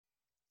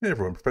Hey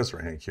everyone, Professor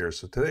Hank here.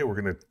 So today we're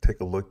going to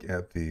take a look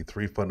at the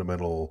three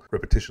fundamental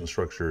repetition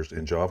structures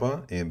in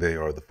Java, and they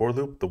are the for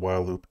loop, the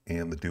while loop,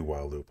 and the do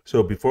while loop.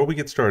 So before we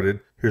get started,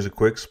 here's a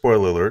quick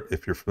spoiler alert.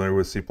 If you're familiar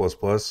with C++,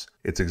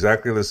 it's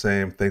exactly the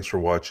same. Thanks for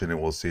watching,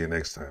 and we'll see you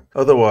next time.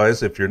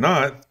 Otherwise, if you're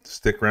not,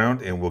 stick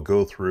around and we'll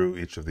go through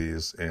each of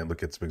these and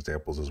look at some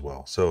examples as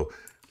well. So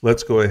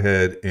let's go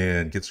ahead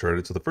and get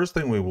started. So the first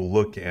thing we will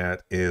look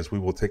at is we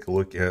will take a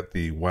look at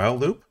the while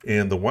loop,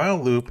 and the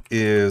while loop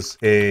is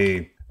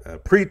a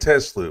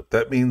pre-test loop.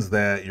 That means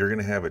that you're going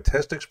to have a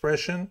test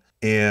expression,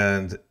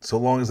 and so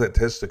long as that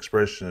test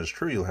expression is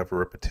true, you'll have a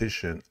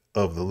repetition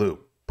of the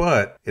loop.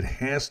 But it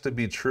has to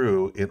be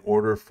true in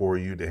order for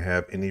you to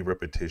have any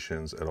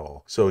repetitions at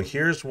all. So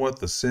here's what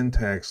the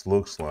syntax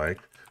looks like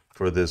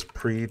for this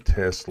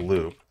pre-test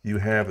loop. You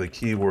have the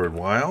keyword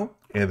while,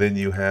 and then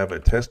you have a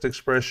test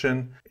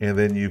expression, and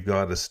then you've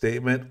got a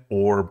statement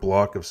or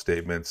block of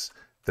statements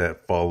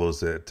that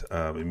follows it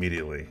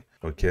immediately.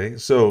 Okay,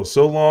 so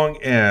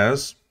long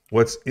as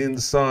what's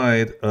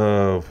inside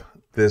of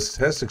this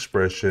test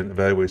expression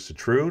evaluates to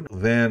true,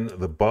 then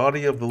the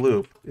body of the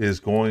loop is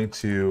going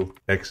to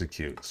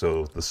execute.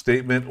 So the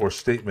statement or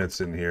statements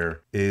in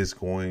here is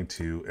going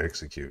to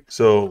execute.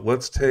 So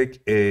let's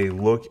take a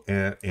look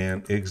at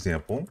an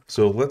example.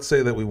 So let's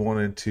say that we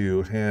wanted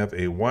to have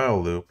a while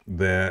loop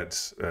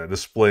that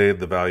displayed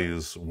the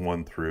values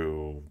 1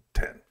 through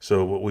 10.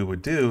 So what we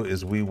would do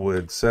is we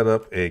would set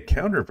up a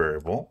counter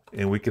variable,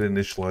 and we can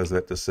initialize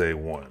that to say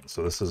 1.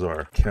 So this is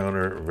our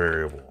counter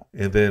variable.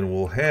 And then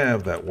we'll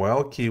have that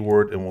while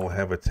keyword, and we'll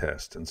have a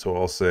test. And so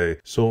I'll say,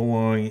 so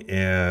long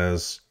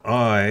as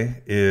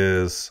I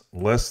is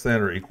less than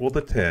or equal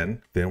to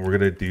 10, then we're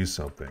going to do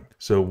something.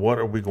 So what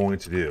are we going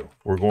to do?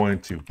 We're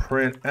going to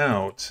print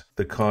out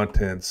the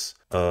contents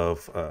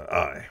of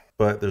I.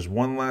 But there's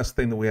one last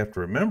thing that we have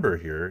to remember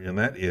here, and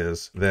that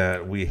is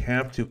that we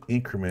have to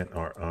increment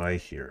our I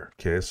here.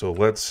 Okay, so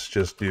let's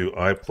just do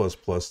I++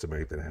 to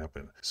make that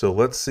happen. So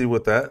let's see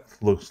what that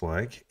looks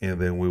like,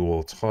 and then we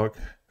will talk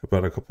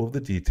about a couple of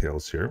the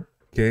details here.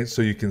 Okay,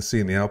 so you can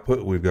see in the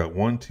output, we've got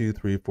 1, 2,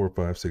 3, 4,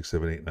 5, 6,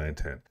 7, 8, 9,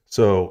 10.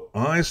 So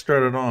I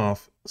started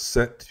off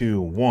set to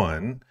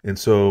 1, and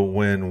so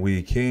when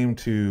we came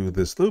to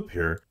this loop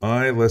here,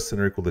 I less than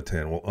or equal to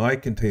 10. Well, I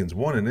contains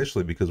 1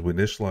 initially because we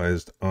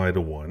initialized I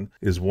to 1.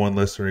 Is 1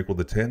 less than or equal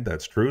to 10?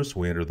 That's true,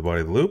 so we enter the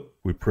body of the loop.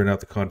 We print out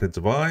the contents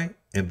of I,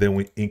 and then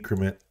we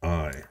increment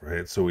I,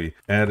 right? So we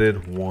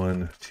added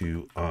 1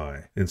 to I.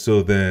 And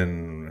so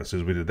then as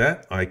soon as we did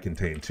that, I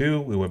contained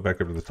 2. We went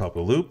back up to the top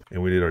of the loop,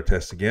 and we did our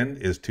test again.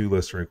 Is 2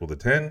 less than or equal to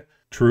 10?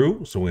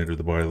 True, so we entered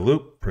the body of the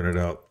loop, printed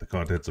out the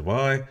contents of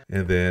I,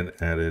 and then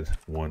added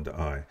 1 to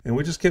I. And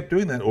we just kept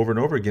doing that over and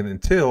over again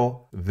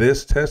until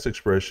this test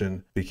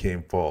expression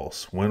became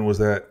false. When was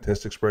that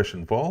test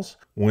expression false?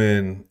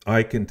 When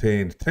I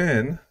contained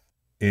 10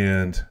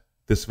 and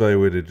this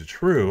evaluated to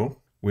true,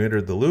 we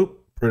entered the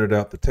loop, printed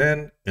out the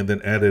 10, and then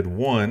added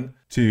 1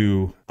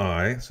 to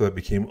I, so that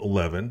became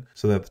 11.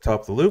 So that at the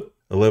top of the loop,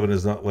 11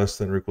 is not less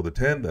than or equal to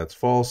 10. That's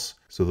false.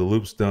 So the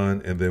loop's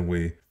done, and then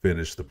we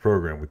finished the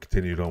program. We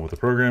continued on with the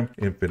program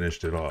and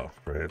finished it off,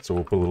 right? So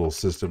we'll put a little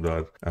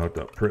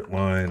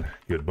system.out.println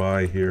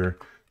goodbye here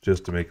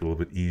just to make it a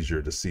little bit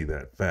easier to see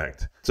that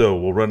fact. So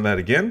we'll run that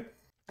again,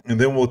 and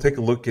then we'll take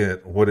a look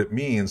at what it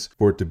means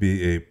for it to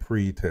be a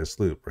pre-test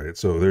loop, right?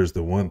 So there's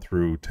the 1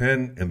 through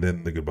 10, and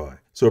then the goodbye.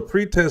 So a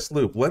pre-test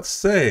loop, let's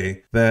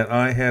say that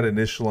I had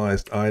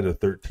initialized I to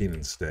 13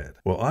 instead.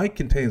 Well, I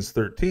contains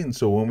 13,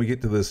 so when we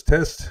get to this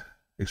test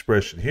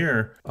expression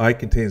here, I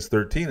contains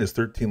 13. Is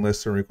 13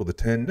 less than or equal to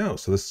 10? No,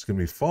 so this is going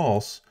to be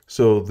false.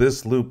 So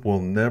this loop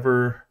will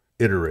never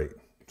iterate.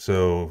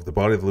 So the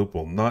body of the loop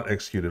will not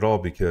execute at all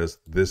because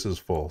this is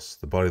false.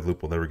 The body of the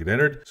loop will never get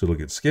entered, so it'll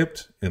get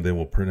skipped, and then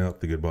we'll print out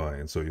the goodbye.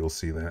 And so you'll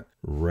see that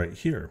right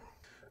here.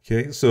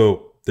 Okay,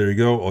 so there you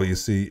go. All you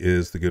see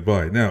is the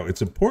goodbye. Now,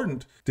 it's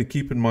important to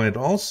keep in mind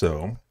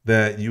also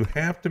that you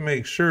have to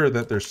make sure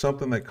that there's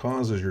something that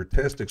causes your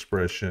test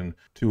expression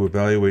to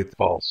evaluate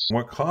false.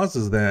 What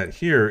causes that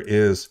here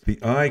is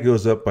the I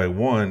goes up by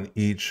 1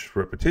 each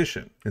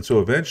repetition. And so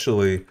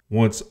eventually,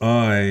 once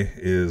I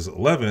is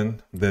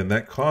 11, then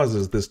that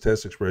causes this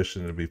test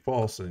expression to be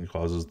false and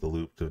causes the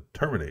loop to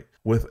terminate.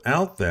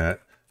 Without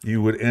that, you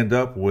would end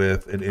up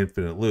with an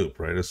infinite loop,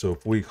 right? So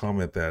if we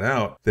comment that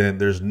out, then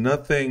there's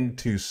nothing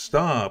to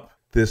stop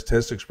this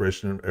test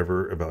expression from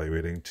ever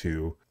evaluating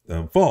to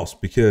false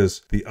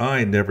because the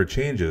I never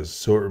changes.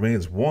 So it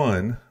remains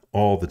 1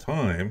 all the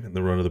time in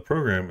the run of the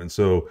program. And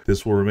so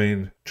this will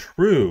remain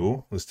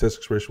true. This test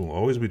expression will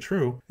always be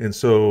true. And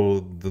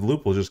so the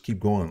loop will just keep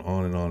going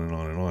on and on and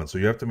on and on. So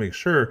you have to make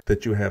sure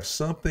that you have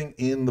something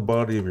in the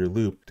body of your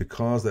loop to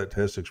cause that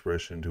test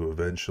expression to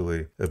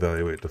eventually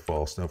evaluate to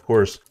false. Now, of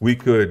course, we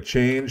could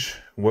change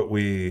what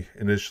we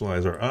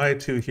initialize our I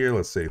to here.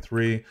 Let's say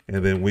 3,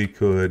 and then we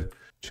could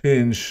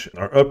change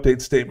our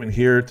update statement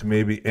here to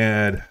maybe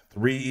add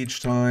 3 each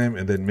time.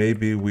 And then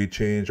maybe we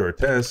change our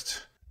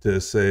test to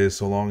say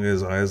so long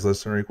as I is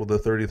less than or equal to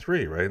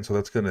 33, right? And so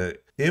that's going to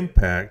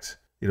impact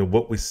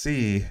what we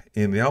see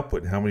in the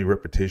output, how many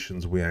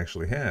repetitions we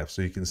actually have.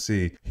 So you can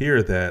see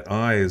here that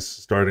I is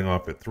starting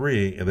off at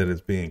 3, and then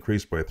it's being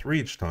increased by 3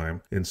 each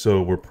time. And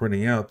so we're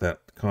printing out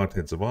that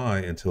contents of I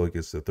until it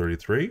gets to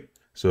 33.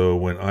 So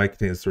when I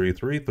contains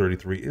 33,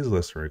 33 is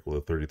less than or equal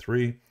to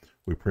 33.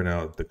 We print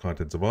out the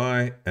contents of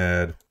I,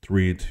 add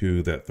 3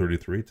 to that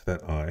 33, to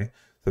that I.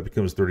 That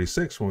becomes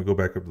 36. When we go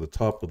back up to the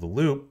top of the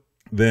loop,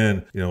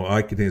 then,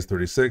 I contains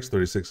 36.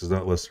 36 is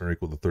not less than or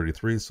equal to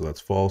 33, so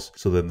that's false.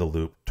 So then the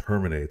loop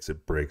terminates,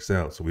 it breaks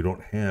out. So we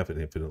don't have an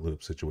infinite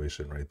loop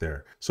situation right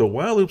there. So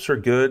while loops are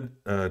good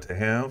to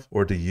have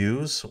or to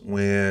use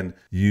when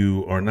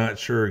you are not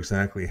sure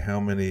exactly how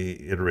many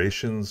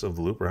iterations of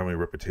the loop or how many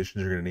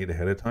repetitions you're going to need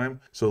ahead of time.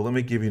 So let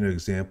me give you an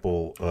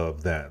example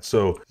of that.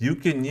 So you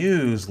can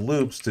use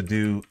loops to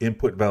do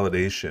input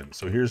validation.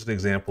 So here's an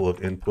example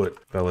of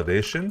input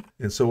validation.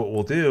 And so what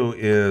we'll do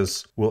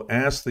is we'll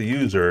ask the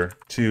user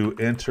to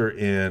enter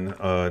in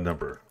a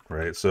number,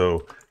 right?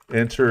 So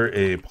enter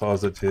a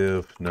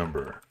positive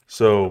number.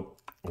 So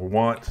we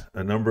want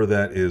a number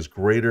that is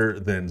greater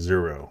than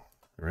 0,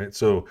 right?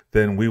 So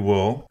then we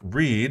will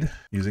read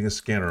using a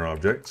scanner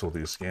object. So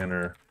we'll do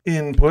scanner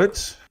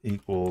input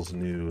equals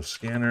new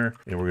scanner,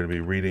 and we're going to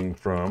be reading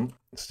from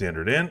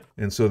standard int.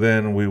 And so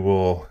then we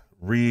will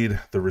read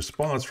the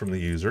response from the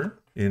user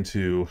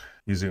into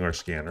using our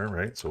scanner,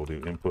 right? So we'll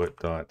do input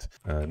dot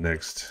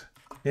next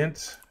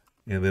int.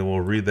 And then we'll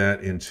read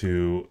that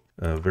into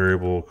a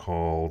variable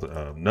called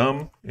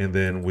num. And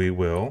then we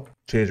will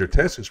change our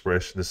test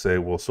expression to say,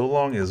 well, so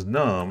long as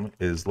num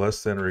is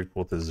less than or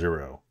equal to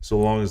 0. So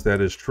long as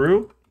that is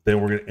true,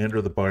 then we're going to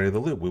enter the body of the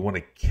loop. We want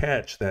to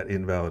catch that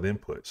invalid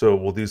input. So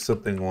we'll do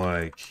something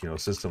like,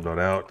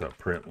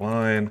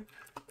 system.out.println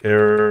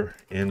error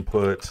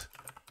input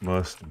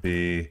must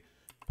be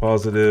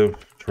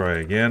positive, try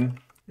again.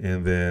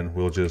 And then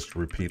we'll just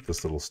repeat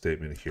this little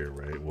statement here,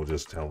 right? We'll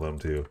just tell them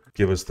to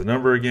give us the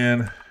number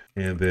again,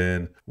 and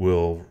then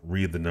we'll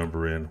read the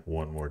number in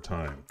one more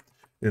time.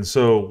 And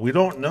so we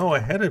don't know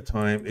ahead of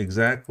time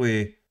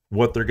exactly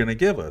what they're going to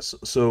give us.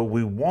 So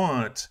we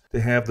want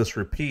to have this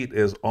repeat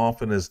as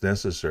often as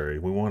necessary.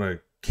 We want to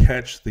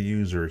catch the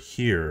user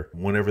here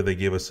whenever they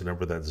give us a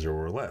number that's 0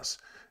 or less.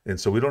 And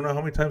so we don't know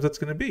how many times that's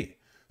going to be.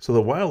 So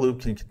the while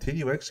loop can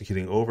continue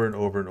executing over and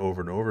over and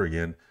over and over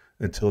again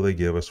until they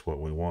give us what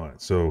we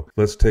want. So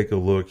let's take a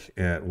look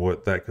at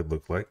what that could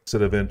look like.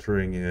 Instead of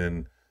entering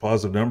in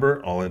positive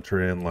number, I'll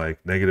enter in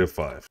like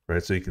 -5,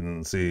 right? So you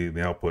can see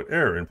the output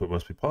error, input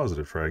must be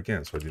positive, try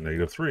again. So I do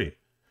 -3,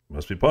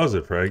 must be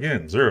positive, try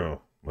again,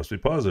 0, must be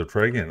positive,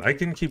 try again. I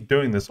can keep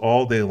doing this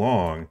all day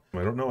long.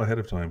 I don't know ahead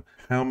of time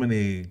how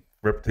many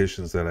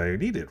repetitions that I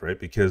needed, right?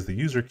 Because the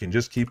user can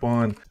just keep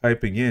on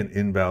typing in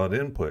invalid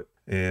input.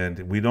 And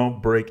we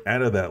don't break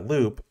out of that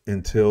loop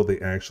until they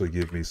actually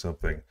give me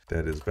something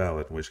that is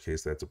valid, in which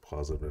case that's a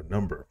positive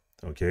number.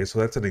 Okay, so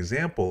that's an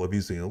example of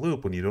using a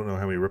loop when you don't know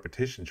how many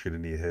repetitions you're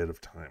going to need ahead of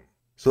time.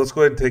 So let's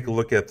go ahead and take a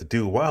look at the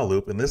do while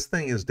loop. And this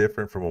thing is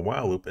different from a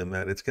while loop in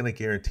that it's going to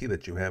guarantee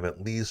that you have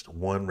at least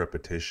one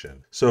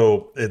repetition.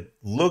 So it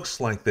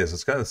looks like this.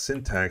 It's got a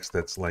syntax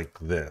that's like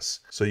this.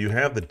 So you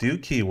have the do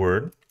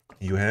keyword,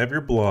 you have your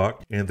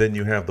block, and then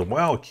you have the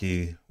while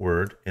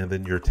keyword, and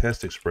then your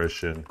test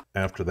expression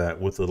after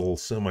that with a little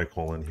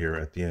semicolon here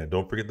at the end.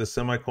 Don't forget the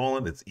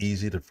semicolon. It's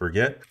easy to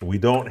forget. We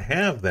don't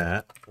have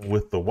that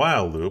with the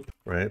while loop,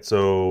 right?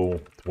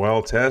 So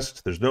while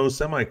test, there's no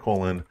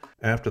semicolon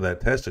after that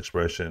test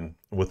expression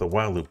with a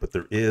while loop, but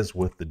there is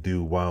with the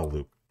do while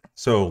loop.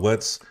 So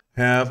let's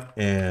have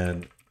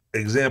an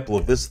example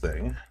of this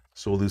thing.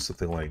 So we'll do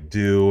something like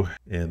do,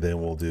 and then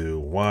we'll do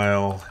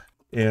while.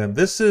 And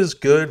this is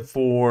good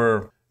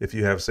for if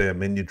you have, say, a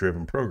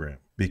menu-driven program,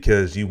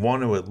 because you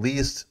want to at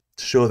least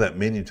show that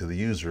menu to the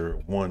user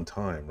one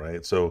time,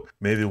 right? So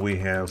maybe we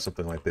have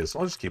something like this.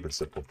 I'll just keep it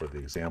simple for the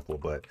example,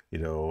 but,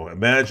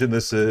 imagine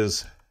this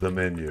is the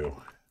menu,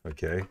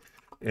 okay?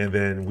 And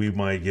then we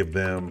might give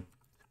them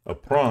a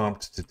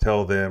prompt to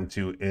tell them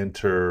to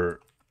enter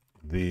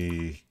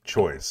the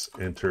choice,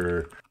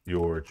 enter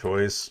your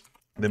choice.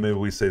 Then maybe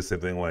we say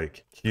something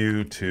like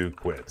Q to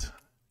quit.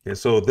 Okay,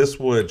 so this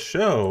would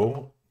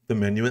show the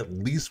menu at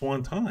least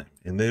one time,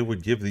 and they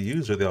would give the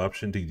user the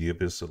option to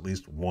give us at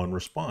least one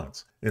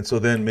response. And so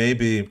then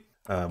maybe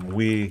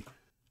we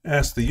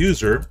ask the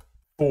user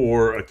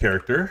for a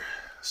character.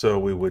 So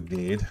we would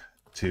need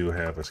to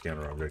have a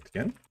scanner object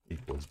again,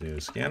 equals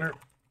new scanner,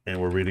 and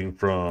we're reading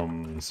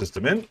from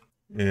system in.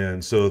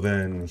 And so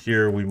then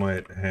here we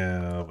might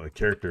have a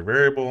character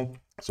variable.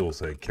 So we'll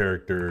say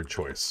character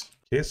choice.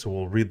 Okay, so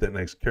we'll read that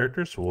next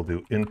character. So we'll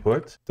do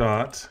input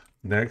dot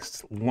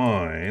next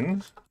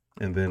line,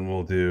 and then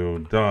we'll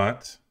do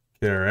dot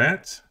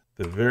caret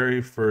the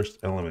very first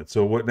element.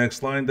 So what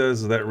next line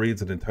does is that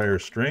reads an entire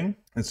string.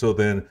 And so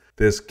then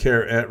this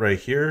caret right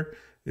here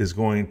is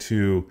going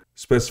to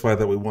specify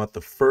that we want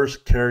the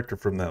first character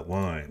from that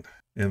line.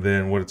 And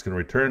then what it's going to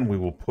return, we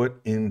will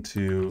put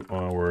into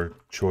our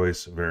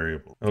choice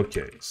variable.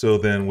 Okay, so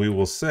then we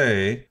will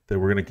say that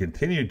we're going to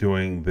continue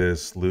doing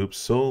this loop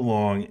so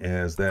long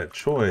as that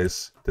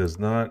choice does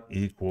not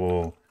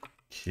equal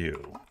Q.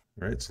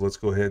 All right, so let's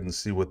go ahead and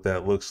see what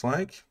that looks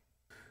like.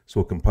 So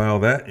we'll compile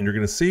that, and you're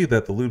going to see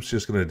that the loop's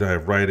just going to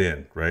dive right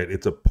in, right?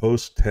 It's a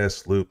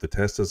post-test loop. The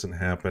test doesn't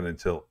happen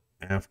until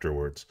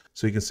afterwards.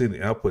 So you can see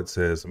the output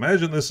says,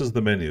 imagine this is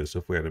the menu. So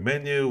if we had a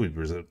menu, we'd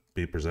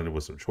be presented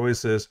with some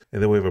choices,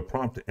 and then we have a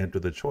prompt to enter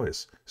the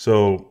choice.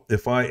 So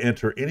if I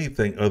enter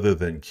anything other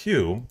than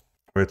Q,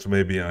 right, so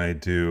maybe I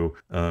do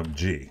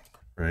G,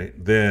 right,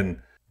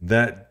 then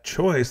that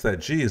choice, that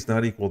G, is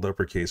not equal to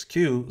uppercase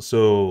Q.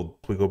 So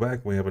if we go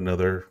back, we have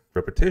another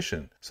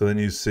repetition. So then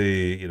you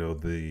see,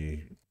 the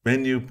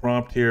menu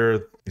prompt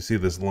here. You see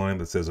this line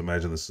that says,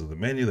 imagine this is the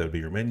menu. That would be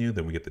your menu.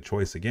 Then we get the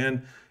choice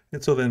again.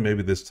 And so then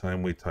maybe this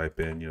time we type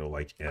in,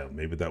 like M.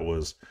 Maybe that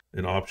was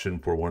an option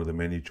for one of the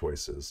menu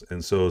choices.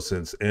 And so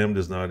since M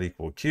does not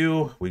equal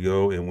Q, we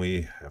go and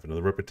we have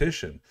another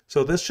repetition.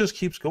 So this just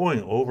keeps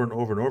going over and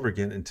over and over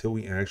again until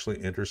we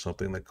actually enter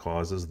something that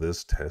causes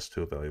this test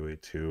to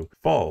evaluate to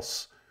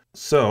false.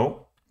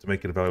 So to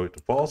make it evaluate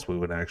to false, we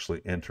would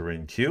actually enter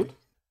in Q.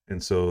 And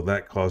so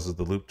that causes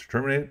the loop to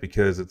terminate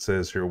because it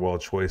says here, well,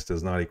 choice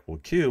does not equal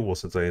Q. Well,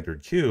 since I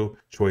entered Q,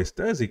 choice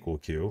does equal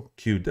Q.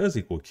 Q does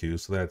equal Q.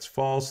 So that's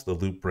false. The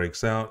loop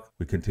breaks out.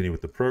 We continue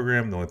with the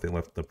program. The only thing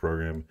left in the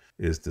program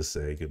is to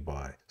say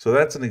goodbye. So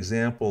that's an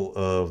example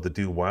of the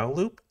do while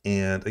loop.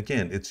 And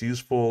again, it's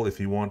useful if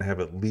you want to have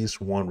at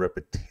least one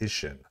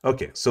repetition.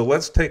 Okay, so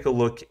let's take a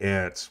look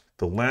at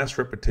the last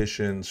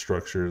repetition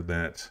structure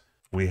that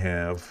we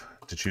have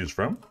to choose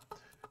from.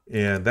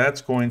 And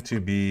that's going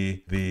to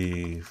be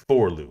the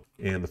for loop.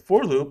 And the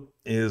for loop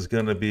is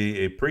going to be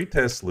a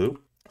pre-test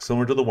loop,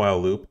 similar to the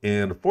while loop.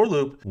 And the for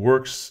loop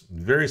works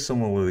very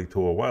similarly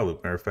to a while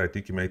loop. Matter of fact,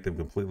 you can make them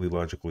completely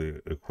logically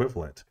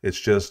equivalent. It's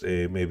just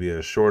maybe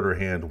a shorter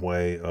hand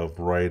way of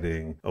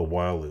writing a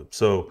while loop.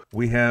 So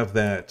we have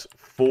that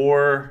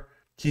for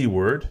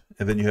keyword,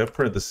 and then you have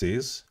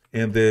parentheses.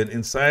 And then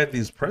inside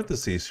these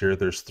parentheses here,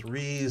 there's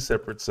 3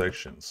 separate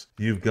sections.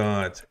 You've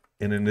got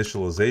an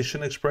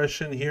initialization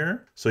expression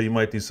here. So you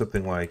might do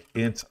something like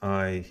int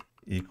I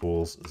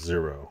equals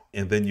 0.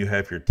 And then you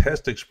have your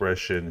test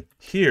expression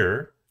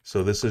here.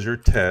 So this is your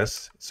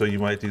test. So you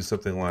might do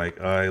something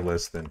like I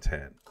less than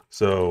 10.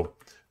 So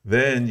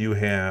then you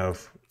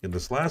have, in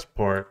this last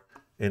part,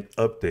 an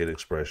update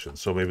expression.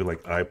 So maybe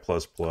like I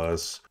plus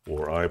plus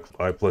or I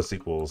plus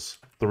equals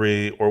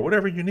 3 or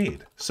whatever you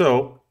need.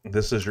 So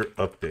this is your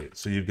update.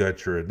 So you've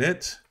got your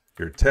init,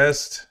 your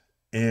test,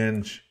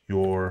 and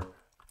your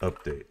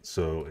update.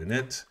 So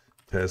init,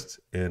 test,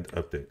 and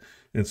update.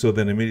 And so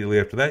then immediately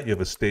after that, you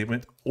have a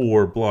statement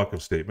or block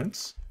of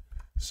statements.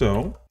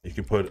 So you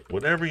can put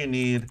whatever you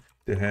need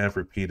to have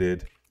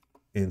repeated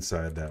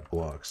inside that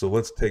block. So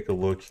let's take a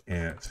look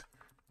at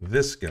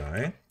this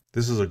guy.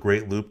 This is a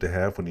great loop to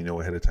have when you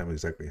know ahead of time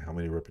exactly how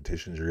many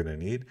repetitions you're going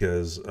to need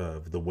because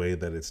of the way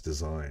that it's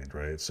designed,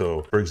 right?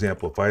 So for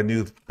example, if I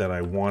knew that I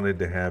wanted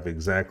to have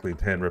exactly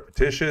 10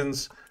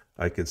 repetitions,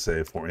 I could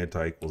say for int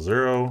I equals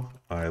 0,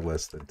 I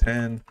less than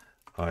 10,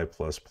 I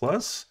plus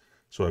plus.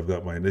 So I've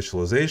got my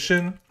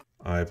initialization,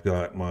 I've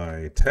got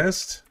my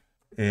test,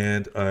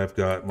 and I've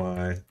got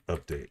my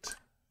update.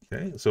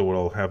 Okay, so what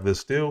I'll have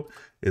this do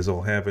is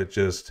I'll have it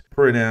just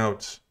print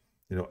out,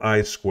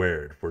 I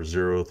squared for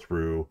 0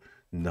 through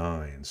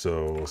 9.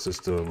 So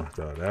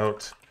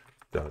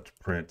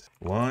system.out.print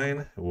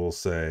line, we'll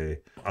say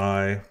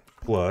I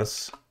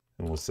plus,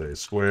 and we'll say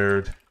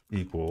squared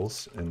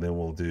equals, and then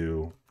we'll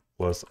do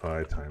plus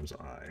I times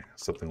I,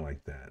 something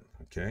like that,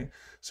 okay?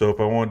 So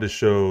if I wanted to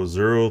show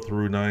 0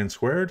 through 9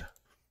 squared,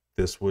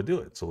 this would do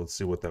it. So let's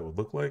see what that would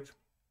look like.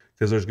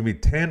 Because there's gonna be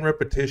 10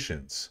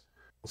 repetitions.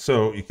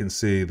 So you can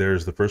see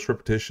there's the first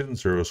repetition,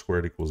 0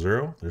 squared equals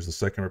 0. There's the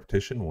second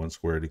repetition, 1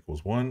 squared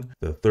equals 1.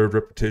 The third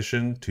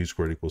repetition, 2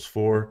 squared equals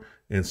 4,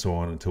 and so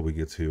on until we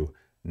get to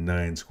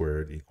 9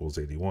 squared equals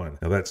 81.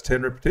 Now that's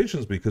 10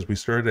 repetitions because we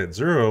started at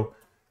 0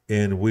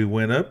 and we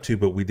went up to,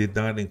 but we did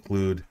not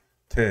include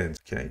 10.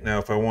 Okay, now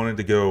if I wanted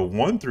to go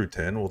 1 through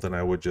 10, well then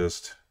I would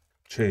just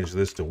change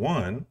this to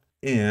 1,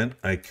 and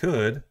I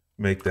could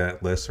make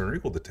that less than or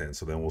equal to 10.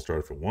 So then we'll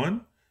start at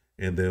 1,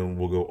 and then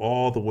we'll go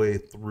all the way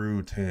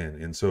through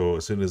 10. And so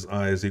as soon as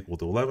I is equal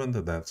to 11,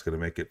 then that's going to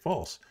make it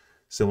false,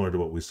 similar to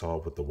what we saw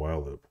with the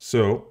while loop.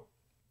 So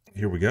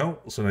here we go.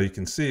 So now you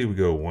can see we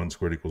go 1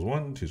 squared equals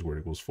 1, 2 squared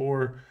equals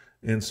 4,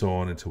 and so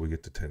on until we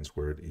get to 10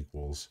 squared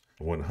equals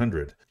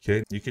 100.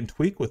 Okay, you can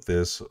tweak with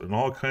this in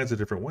all kinds of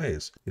different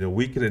ways.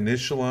 We could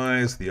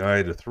initialize the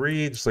I to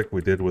 3, just like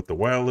we did with the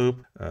while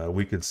loop.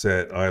 We could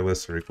set I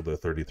less than or equal to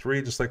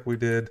 33, just like we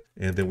did.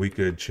 And then we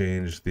could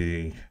change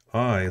the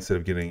I, instead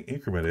of getting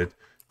incremented,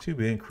 to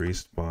be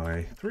increased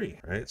by 3,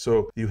 right?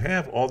 So you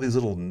have all these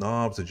little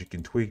knobs that you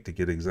can tweak to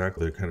get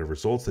exactly the kind of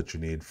results that you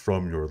need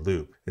from your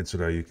loop. And so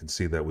now you can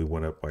see that we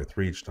went up by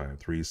 3 each time,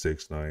 3,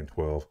 6, 9,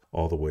 12,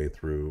 all the way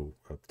through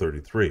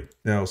 33.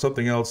 Now,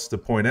 something else to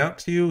point out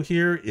to you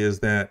here is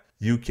that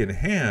you can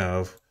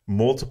have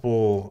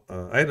multiple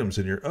items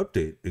in your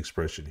update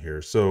expression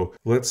here. So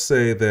let's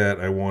say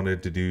that I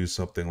wanted to do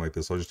something like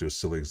this. I'll just do a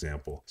silly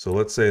example. So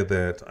let's say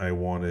that I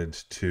wanted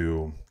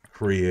to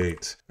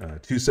create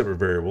two separate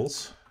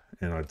variables,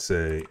 and I'd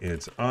say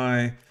int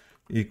I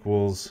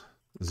equals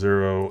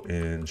 0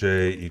 and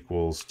j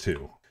equals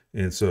 2.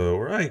 And so,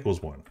 or I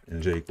equals 1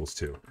 and j equals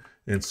 2.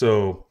 And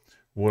so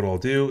what I'll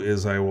do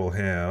is I will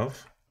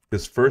have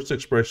this first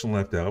expression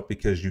left out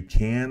because you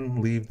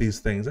can leave these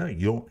things out.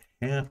 You don't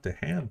have to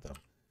have them.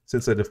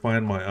 Since I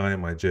defined my I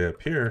and my j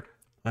up here,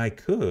 I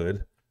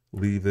could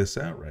leave this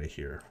out right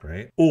here,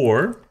 right?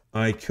 Or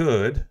I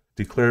could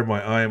declare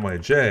my I and my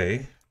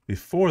j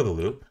before the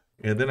loop,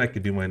 and then I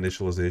could do my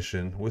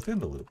initialization within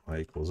the loop. I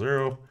equals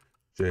 0,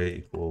 j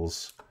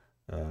equals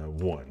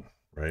 1,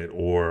 right?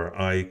 Or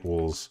I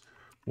equals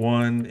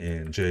 1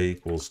 and j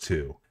equals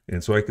 2.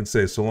 And so I can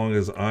say, so long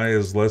as I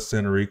is less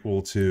than or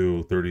equal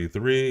to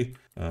 33,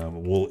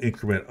 we'll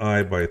increment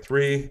I by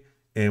 3,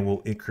 and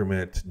we'll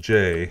increment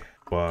j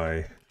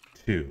by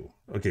 2.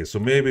 Okay, so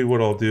maybe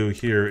what I'll do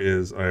here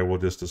is I will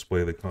just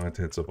display the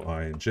contents of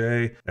I and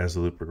j as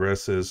the loop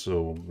progresses.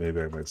 So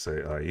maybe I might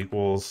say I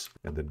equals,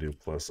 and then do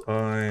plus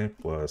I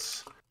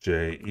plus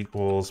j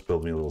equals,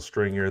 build me a little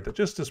string here that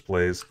just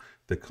displays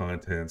the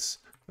contents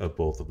of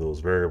both of those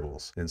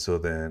variables. And so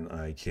then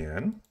I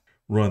can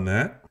run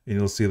that, and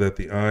you'll see that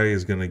the I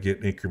is going to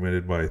get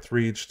incremented by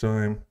 3 each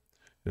time.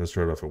 It'll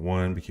start off at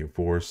 1, became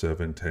 4,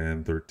 7,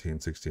 10, 13,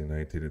 16,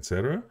 19,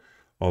 etc.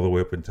 All the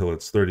way up until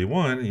it's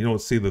 31. You don't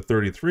see the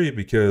 33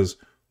 because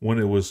when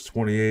it was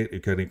 28,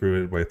 it got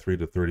incremented by 3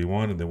 to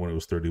 31, and then when it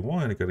was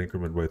 31, it got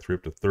incremented by 3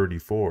 up to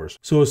 34.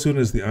 So as soon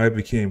as the I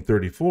became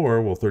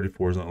 34, well,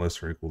 34 is not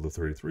less or equal to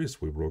 33, so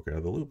we broke out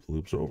of the loop. The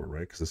loop's over, right?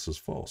 Because this is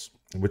false.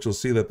 But you'll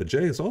see that the j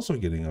is also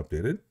getting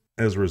updated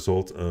as a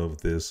result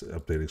of this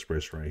update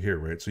expression right here,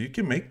 right? So you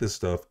can make this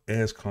stuff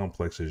as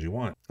complex as you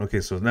want.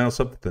 Okay, so now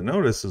something to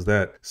notice is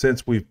that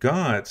since we've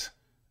got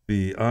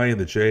the I and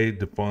the j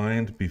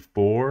defined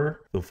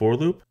before the for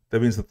loop,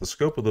 that means that the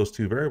scope of those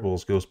two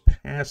variables goes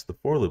past the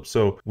for loop.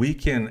 So we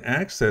can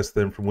access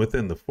them from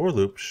within the for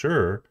loop,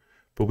 sure,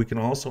 but we can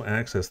also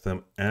access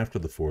them after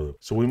the for loop.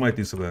 So we might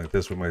do something like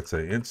this. We might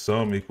say int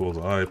sum equals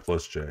I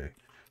plus j.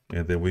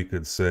 And then we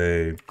could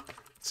say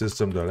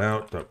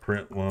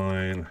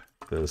system.out.println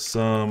the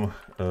sum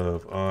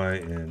of I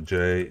and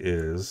j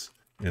is,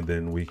 and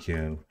then we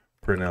can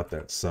print out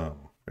that sum.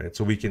 Right?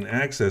 So we can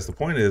access, the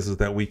point is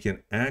that we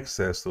can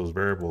access those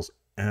variables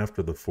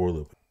after the for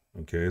loop.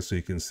 Okay, so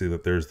you can see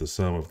that there's the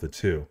sum of the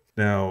two.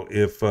 Now,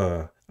 if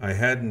I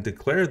hadn't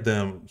declared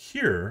them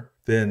here,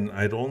 then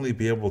I'd only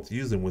be able to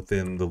use them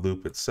within the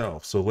loop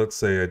itself. So let's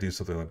say I do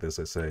something like this.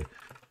 I say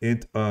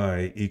int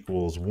I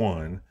equals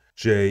 1,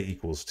 j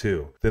equals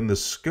 2. Then the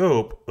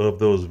scope of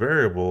those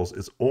variables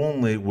is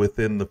only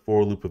within the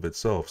for loop of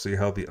itself. See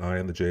how the I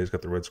and the j has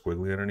got the red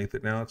squiggly underneath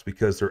it now? It's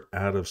because they're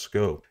out of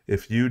scope.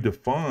 If you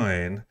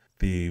define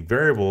the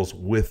variables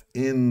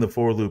within the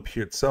for loop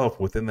here itself,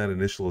 within that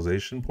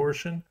initialization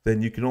portion, then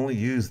you can only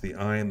use the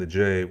I and the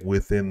j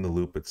within the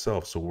loop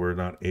itself. So we're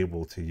not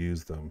able to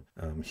use them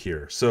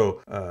here.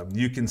 So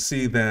you can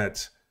see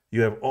that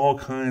you have all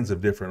kinds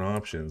of different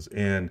options,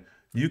 and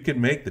you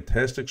can make the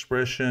test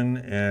expression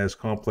as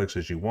complex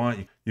as you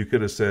want. You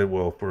could have said,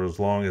 well, for as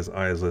long as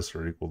I is less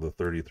than or equal to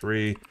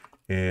 33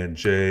 and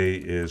j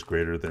is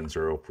greater than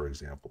 0, for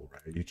example,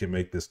 right? You can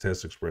make this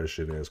test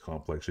expression as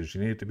complex as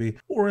you need it to be,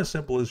 or as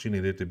simple as you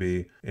need it to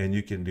be, and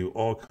you can do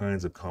all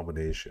kinds of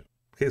combination.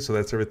 Okay, so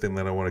that's everything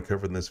that I want to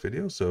cover in this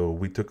video. So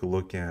we took a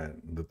look at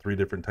the 3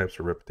 different types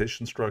of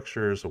repetition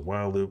structures: a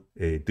while loop,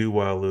 a do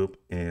while loop,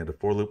 and a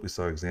for loop. We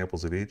saw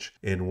examples of each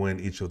and when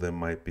each of them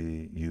might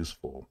be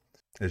useful.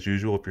 As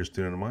usual, if you're a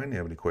student of mine and you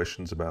have any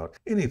questions about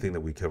anything that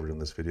we covered in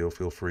this video,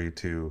 feel free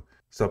to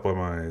stop by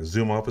my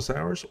Zoom office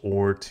hours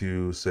or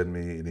to send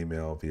me an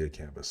email via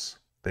Canvas.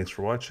 Thanks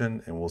for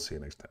watching, and we'll see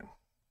you next time.